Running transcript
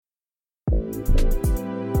The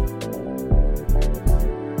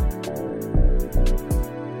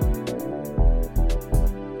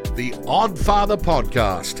Odd Father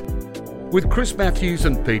Podcast with Chris Matthews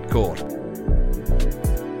and Pete Court.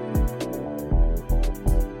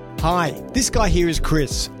 Hi, this guy here is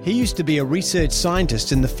Chris. He used to be a research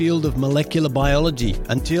scientist in the field of molecular biology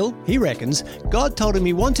until, he reckons, God told him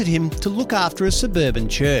he wanted him to look after a suburban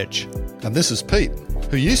church. And this is Pete,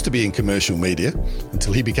 who used to be in commercial media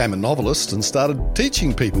until he became a novelist and started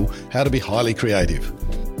teaching people how to be highly creative.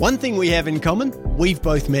 One thing we have in common, we've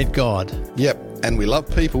both met God. Yep, and we love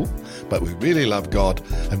people, but we really love God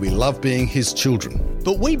and we love being his children.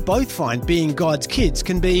 But we both find being God's kids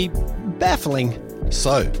can be baffling.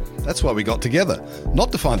 So, that's why we got together,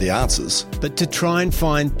 not to find the answers, but to try and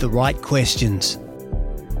find the right questions.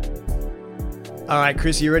 All right,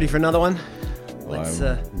 Chris, you ready for another one?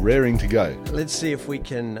 I'm raring to go. Let's see if we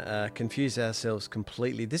can confuse ourselves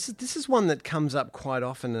completely. This is one that comes up quite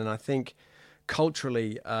often, and I think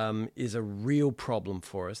culturally is a real problem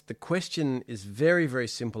for us. The question is very, very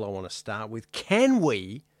simple. I want to start with: Can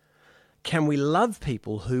we love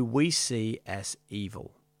people who we see as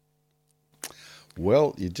evil?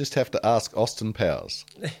 Well, you just have to ask Austin Powers,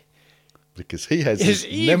 because he has his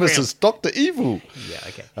evil nemesis, Dr. Evil. Yeah,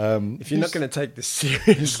 okay. If you're not going to take this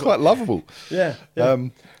seriously. He's quite lovable. Yeah.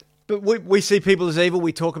 But we see people as evil.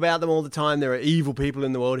 We talk about them all the time. There are evil people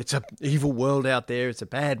in the world. It's an evil world out there. It's a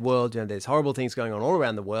bad world. You know, there's horrible things going on all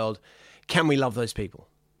around the world. Can we love those people?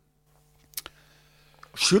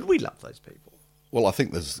 Should we love those people? Well, I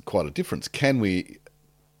think there's quite a difference. Can we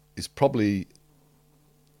is probably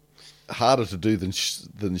harder to do than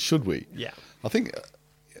should we. Yeah. I think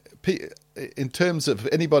in terms of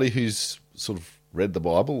anybody who's sort of read the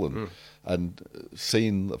Bible and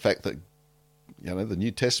seen the fact that, you know, the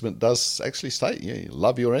New Testament does actually state, you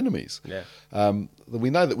love your enemies. Yeah. We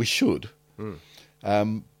know that we should.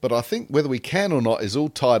 But I think whether we can or not is all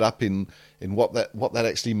tied up in what that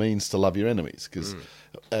actually means to love your enemies. Because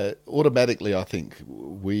automatically, I think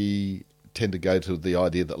we tend to go to the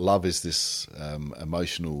idea that love is this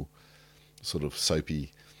emotional, sort of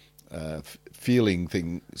soapy feeling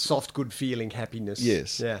thing. Soft, good feeling, happiness.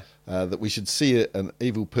 Yes. Yeah. That we should see an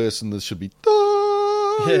evil person, there should be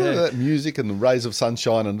that music and the rays of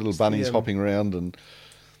sunshine and little bunnies hopping around. And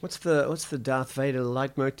what's the Darth Vader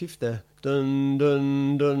leitmotif? The dun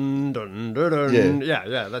dun dun dun dun dun.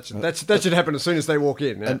 Yeah. That should happen as soon as they walk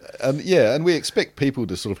in. Yeah? And we expect people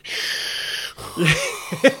to sort of,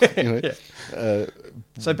 you know. Yeah.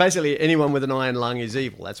 So basically, anyone with an iron lung is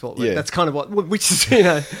evil. That's what. Yeah. That's kind of what. Which is, you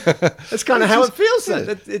know, that's kind of how it feels.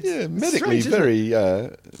 It's medically strange, very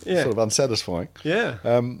sort of unsatisfying. Yeah.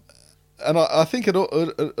 And I think it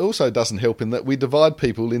also doesn't help in that we divide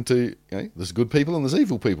people into, you know, there's good people and there's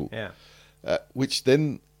evil people. Yeah. Which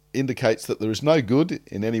then indicates that there is no good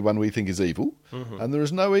in anyone we think is evil, and there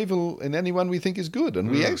is no evil in anyone we think is good.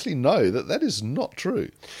 And we actually know that is not true.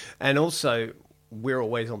 And also, we're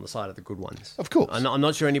always on the side of the good ones. Of course. I'm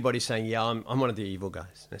not sure anybody's saying, I'm one of the evil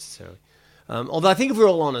guys, necessarily. Although I think if we're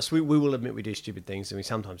all honest, we will admit we do stupid things and we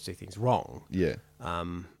sometimes do things wrong. Yeah.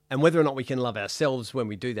 And whether or not we can love ourselves when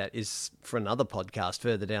we do that is for another podcast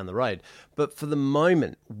further down the road. But for the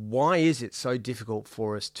moment, why is it so difficult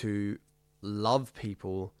for us to love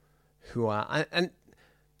people who are... And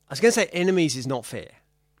I was going to say enemies is not fair.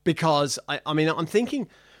 Because, I mean, I'm thinking...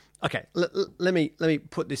 Okay, let me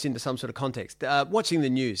put this into some sort of context. Watching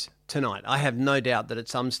the news tonight, I have no doubt that at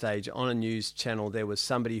some stage on a news channel there was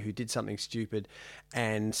somebody who did something stupid,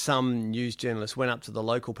 and some news journalist went up to the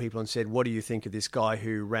local people and said, "What do you think of this guy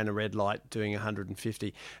who ran a red light doing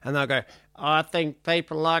 150?" And they'll go, "I think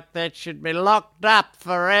people like that should be locked up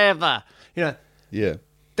forever." You know, yeah,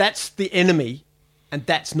 that's the enemy, and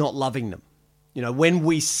that's not loving them. You know, when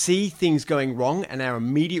we see things going wrong and our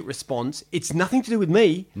immediate response, it's nothing to do with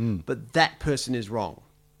me, but that person is wrong.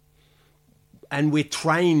 And we're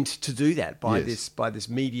trained to do that by this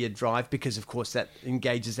media drive because, of course, that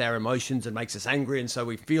engages our emotions and makes us angry, and so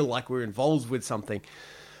we feel like we're involved with something.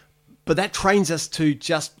 But that trains us to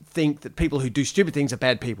just think that people who do stupid things are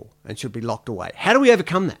bad people and should be locked away. How do we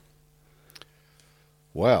overcome that?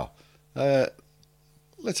 Wow.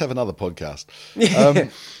 Let's have another podcast.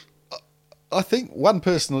 I think one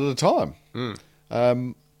person at a time.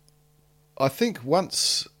 I think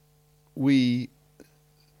once we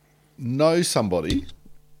know somebody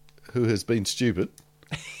who has been stupid,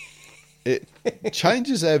 it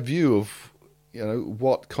changes our view of, you know,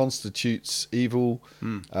 what constitutes evil,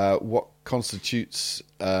 what constitutes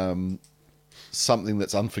something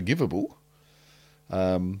that's unforgivable.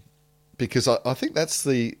 Because I think that's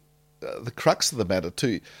the crux of the matter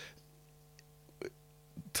too.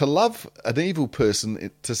 to love an evil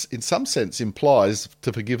person, in some sense, implies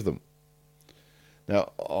to forgive them.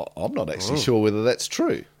 Now, I'm not actually sure whether that's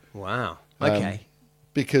true. Wow. Okay.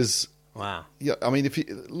 Because, wow. Yeah, I mean, if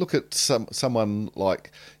you look at someone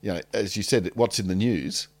like, as you said, what's in the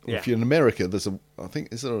news. Yeah. If you're in America, is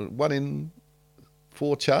there a 1 in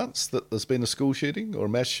 4 chance that there's been a school shooting or a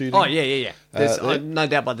mass shooting? Oh, yeah. There's no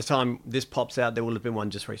doubt by the time this pops out, there will have been one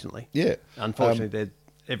just recently. Yeah. Unfortunately, they're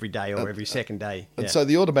every day or every second day. And so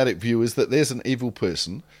the automatic view is that there's an evil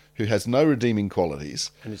person who has no redeeming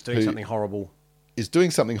qualities. And is doing something horrible. Is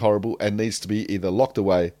doing something horrible and needs to be either locked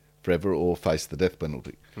away forever or face the death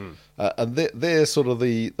penalty. And they're sort of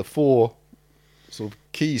the 4 sort of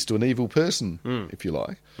keys to an evil person, if you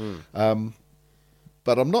like.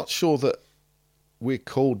 But I'm not sure that we're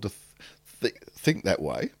called to think that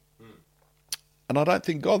way. And I don't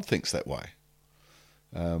think God thinks that way.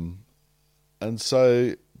 And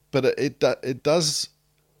so, but it does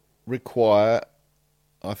require,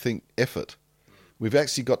 I think, effort. We've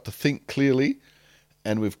actually got to think clearly,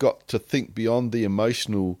 and we've got to think beyond the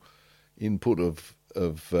emotional input of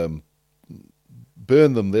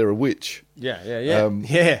burn them, they're a witch. Yeah.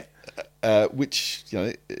 Which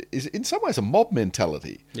is in some ways a mob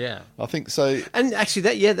mentality. Yeah, I think so. And actually,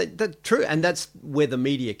 that's true, and that's where the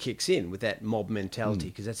media kicks in with that mob mentality,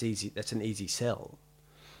 because that's easy. That's an easy sell.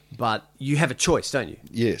 But you have a choice, don't you?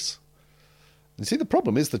 Yes. And see, the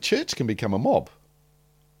problem is the church can become a mob.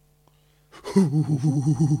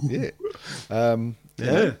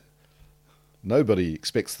 Yeah. Nobody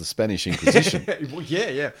expects the Spanish Inquisition. Well,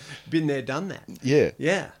 yeah. Been there, done that. Yeah.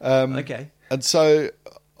 Yeah. Okay. And so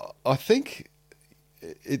I think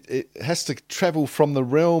it has to travel from the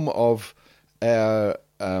realm of our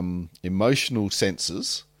emotional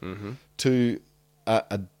senses to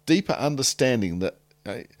a deeper understanding that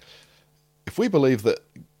if we believe that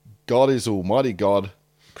God is Almighty God,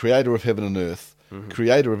 creator of heaven and earth,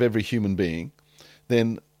 creator of every human being,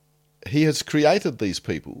 then he has created these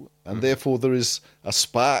people, and therefore there is a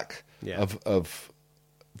spark of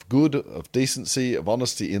good, of decency, of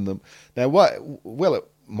honesty in them. Now, well, it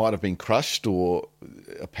might have been crushed or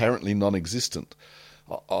apparently non-existent.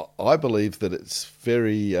 I believe that it's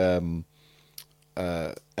very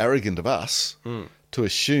arrogant of us to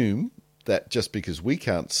assume that just because we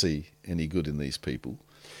can't see any good in these people,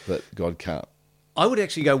 that God can't. I would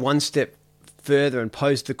actually go one step further and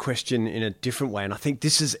pose the question in a different way, and I think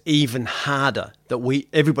this is even harder. That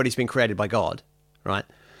everybody's been created by God, right?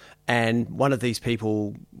 And one of these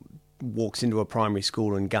people walks into a primary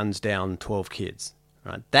school and guns down 12 kids,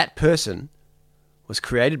 right? That person was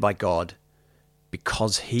created by God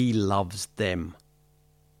because he loves them.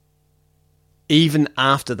 Even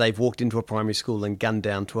after they've walked into a primary school and gunned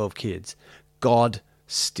down 12 kids, God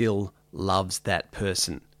still loves that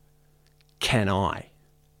person. Can I?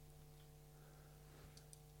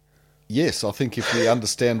 Yes, I think if we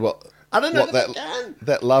understand what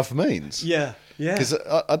that love means. Yeah. Because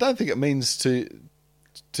I don't think it means to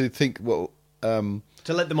think, well... to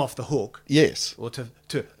let them off the hook. Yes. Or this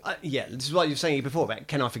is what you were saying before about,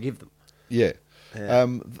 can I forgive them? Yeah.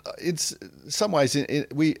 It's some ways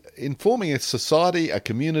we informing a society, a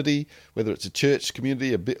community, whether it's a church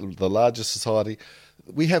community, the larger society,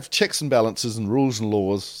 we have checks and balances and rules and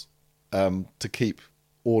laws to keep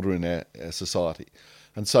order in our society.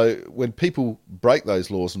 And so when people break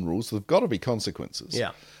those laws and rules, there've got to be consequences.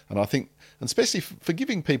 Yeah. And I think, and especially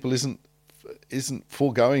forgiving people isn't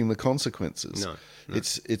foregoing the consequences. No.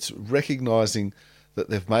 It's recognising that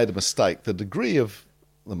they've made a mistake. The degree of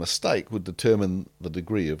the mistake would determine the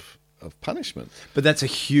degree of punishment. But that's a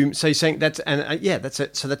human. So you're saying that's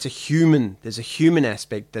that's a human. There's a human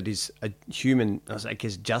aspect that is a human, I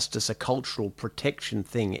guess, justice, a cultural protection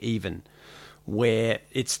thing, even where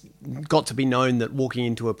it's got to be known that walking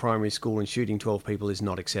into a primary school and shooting 12 people is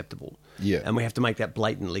not acceptable. Yeah, and we have to make that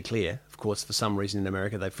blatantly clear. Of course, for some reason in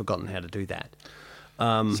America, they've forgotten how to do that.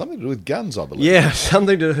 Something to do with guns, I believe. Yeah,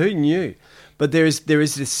 something to who knew. But there is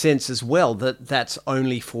this sense as well that that's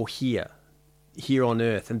only for here on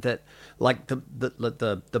earth, and that like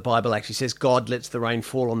the Bible actually says God lets the rain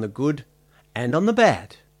fall on the good and on the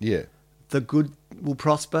bad. Yeah. The good will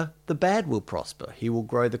prosper, the bad will prosper. He will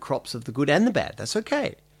grow the crops of the good and the bad. That's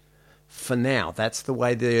okay. For now, that's the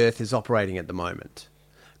way the earth is operating at the moment.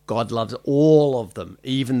 God loves all of them,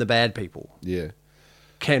 even the bad people. Yeah.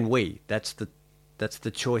 Can we? That's the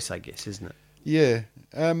choice, I guess, isn't it? Yeah.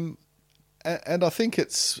 And I think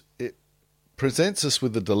it presents us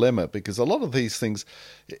with a dilemma, because a lot of these things,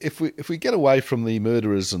 if we get away from the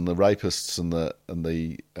murderers and the rapists and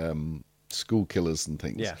the school killers and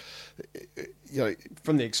things. Yeah. You know,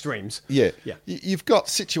 from the extremes. Yeah. Yeah. You've got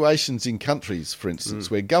situations in countries, for instance,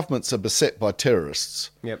 where governments are beset by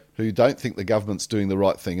terrorists who don't think the government's doing the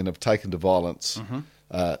right thing and have taken to violence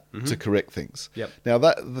to correct things. Yep. Now,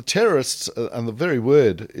 the terrorists, and the very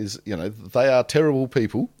word is, you know, they are terrible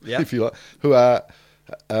people, if you like, who are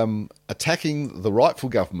attacking the rightful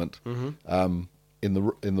government in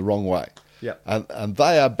the wrong way. Yep. And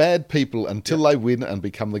they are bad people until they win and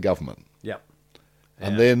become the government. Yep.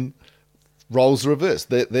 And then roles reversed.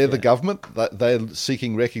 They're the government. They're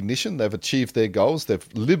seeking recognition. They've achieved their goals. They've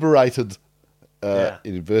liberated, in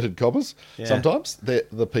inverted commas, sometimes,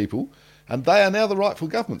 the people. And they are now the rightful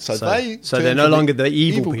government. So they're no longer the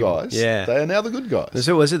evil people. Guys. Yeah. They are now the good guys.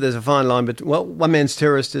 So there's a fine line, but one man's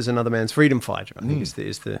terrorist is another man's freedom fighter, I think is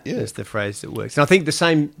the phrase that works. And I think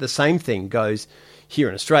the same thing goes here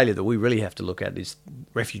in Australia that we really have to look at is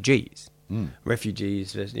refugees.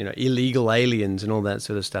 Refugees, you know, illegal aliens and all that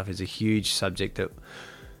sort of stuff is a huge subject that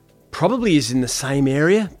probably is in the same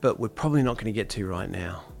area, but we're probably not going to get to right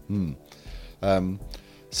now.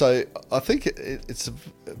 So I think it's a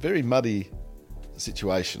very muddy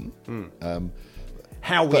situation.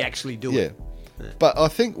 How we actually do it. Yeah. But I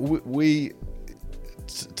think we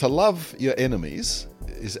to love your enemies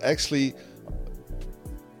is actually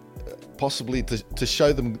possibly to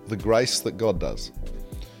show them the grace that God does.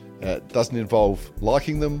 It doesn't involve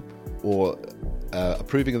liking them or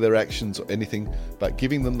approving of their actions or anything, but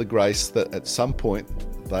giving them the grace that at some point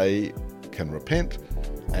they can repent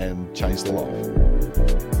and change their life.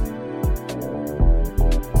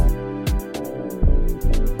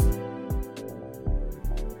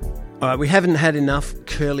 All right, we haven't had enough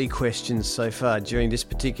curly questions so far during this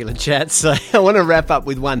particular chat, so I want to wrap up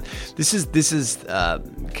with one. This is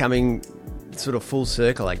coming sort of full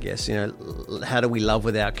circle, I guess. You know, how do we love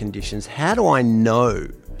without conditions? How do I know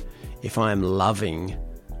if I am loving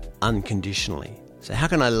unconditionally? So how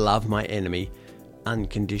can I love my enemy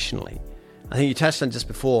unconditionally? I think you touched on just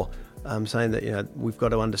before, saying that, you know, we've got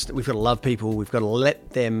to understand, we've got to love people, we've got to let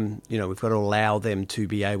them, you know, we've got to allow them to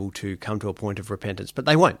be able to come to a point of repentance. But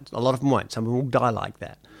they won't. A lot of them won't. Some of them will die like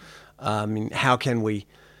that. I mean, how can we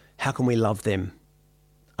love them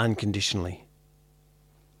unconditionally?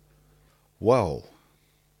 Well,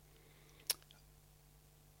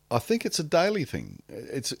 I think it's a daily thing.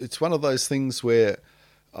 It's one of those things where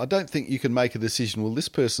I don't think you can make a decision, well, this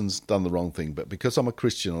person's done the wrong thing, but because I'm a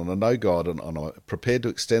Christian and I know God and I'm prepared to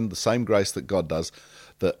extend the same grace that God does,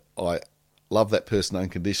 that I love that person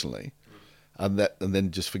unconditionally, and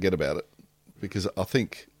then just forget about it. Because I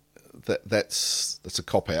think that's a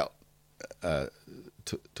cop-out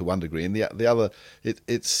to one degree. And the other,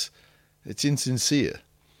 it's insincere.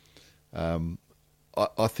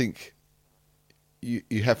 I think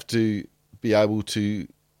you have to be able to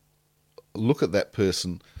look at that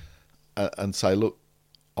person and say, look,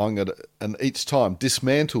 I'm going to, and each time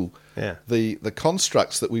dismantle the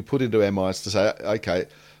constructs that we put into our minds to say, okay,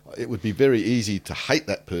 it would be very easy to hate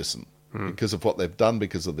that person because of what they've done,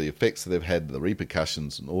 because of the effects that they've had, the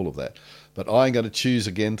repercussions and all of that. But I'm going to choose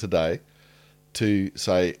again today to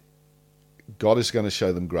say, God is going to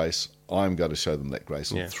show them grace. I'm going to show them that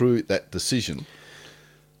grace. And through that decision,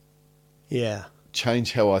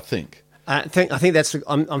 change how I think. I think that's.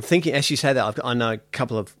 I'm thinking as you say that. I know a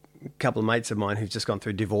couple of mates of mine who've just gone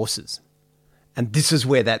through divorces, and this is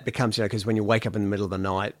where that becomes, you know, because when you wake up in the middle of the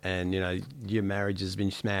night and, you know, your marriage has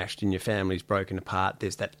been smashed and your family's broken apart,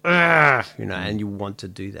 there's that, you know, and you want to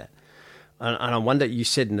do that. And I wonder, you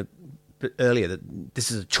said earlier that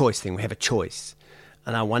this is a choice thing. We have a choice,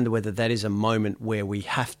 and I wonder whether that is a moment where we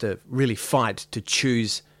have to really fight to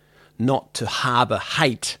choose not to harbour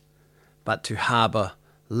hate, but to harbour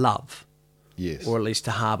love. Yes. Or at least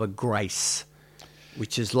to harbour grace,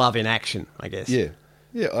 which is love in action, I guess. Yeah.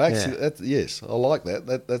 Yes, I like that.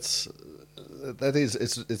 That is.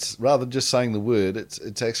 It's rather than just saying the word.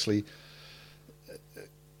 It's actually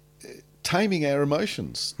taming our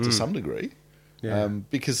emotions to some degree. Yeah.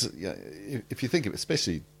 Because, you know, if you think of it,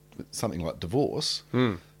 especially something like divorce,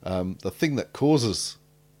 the thing that causes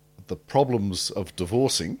the problems of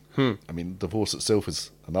divorcing. I mean, divorce itself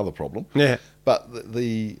is another problem. Yeah. But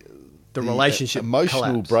the relationship emotional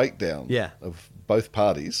collapse. Breakdown of both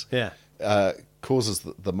parties causes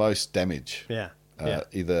the most damage.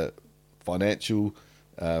 Either financial,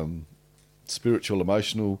 spiritual,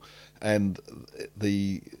 emotional, and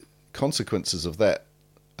the consequences of that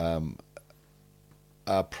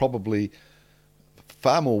are probably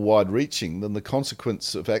far more wide-reaching than the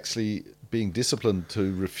consequence of actually being disciplined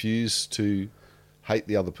to refuse to hate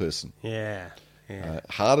the other person.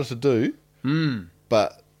 Harder to do,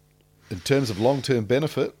 but in terms of long-term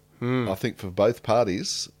benefit, I think for both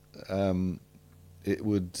parties, it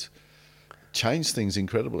would change things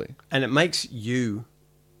incredibly. And it makes you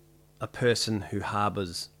a person who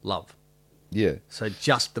harbours love. Yeah. So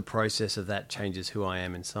just the process of that changes who I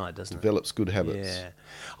am inside, doesn't it? Develops good habits. Yeah.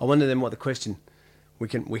 I wonder then what the question we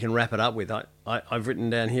can wrap it up with. I've written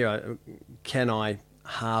down here, can I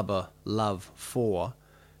harbour love for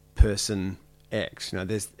person X?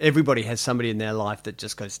 Everybody has somebody in their life that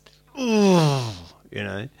just goes, oh,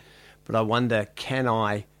 But I wonder, can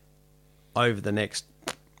I, over the next,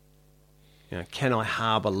 can I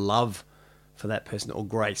harbour love for that person or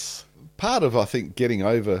grace? Part of, I think, getting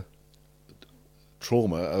over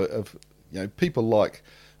trauma of people like,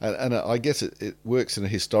 and I guess it works in a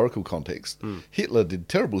historical context. Hitler did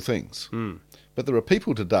terrible things, but there are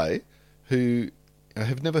people today who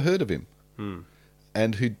have never heard of him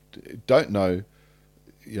and who don't know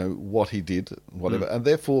what he did, whatever, and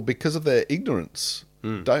therefore, because of their ignorance,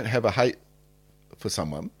 don't have a hate for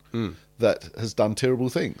someone that has done terrible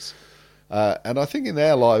things. And I think in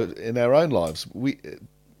our own lives, we,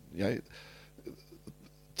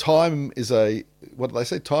 time is what do they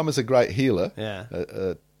say? Time is a great healer. Yeah.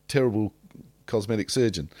 A terrible cosmetic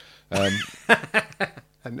surgeon. I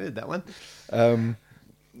heard that one.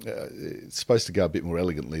 It's supposed to go a bit more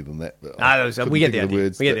elegantly than that. But we get the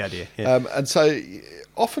idea. We get the idea. Yeah. And so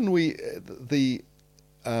often the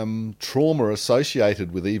trauma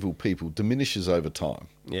associated with evil people diminishes over time.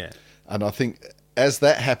 Yeah. And I think as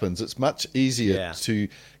that happens, it's much easier to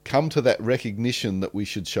come to that recognition that we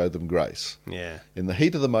should show them grace. Yeah. In the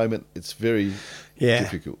heat of the moment, it's very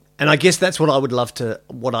difficult. And I guess that's what I would love to.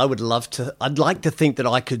 I'd like to think that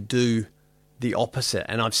I could do the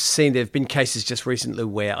opposite. And I've seen there have been cases just recently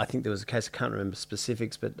where I think there was a case, I can't remember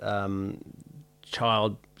specifics, but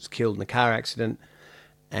child was killed in a car accident,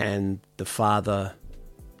 and the father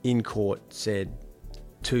in court said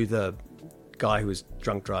to the guy who was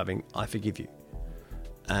drunk driving, "I forgive you,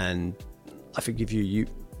 and I forgive you.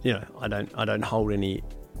 I don't hold any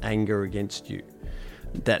anger against you."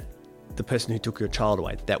 That the person who took your child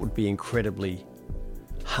away, that would be incredibly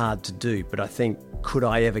hard to do. But I think, could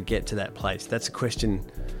I ever get to that place? That's a question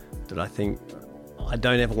that I think I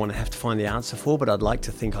don't ever want to have to find the answer for, but I'd like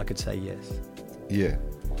to think I could say yes. Yeah,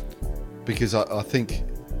 because I think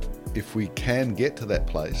if we can get to that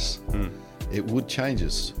place, it would change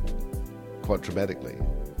us quite dramatically.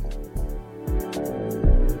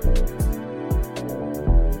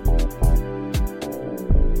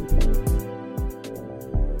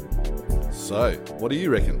 So, what do you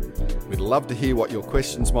reckon? We'd love to hear what your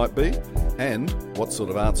questions might be and what sort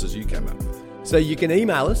of answers you came up with. So you can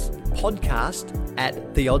email us,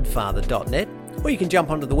 podcast@theoddfather.net, or you can jump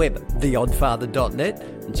onto the web, theoddfather.net,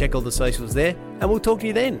 and check all the socials there, and we'll talk to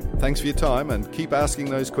you then. Thanks for your time and keep asking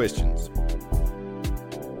those questions.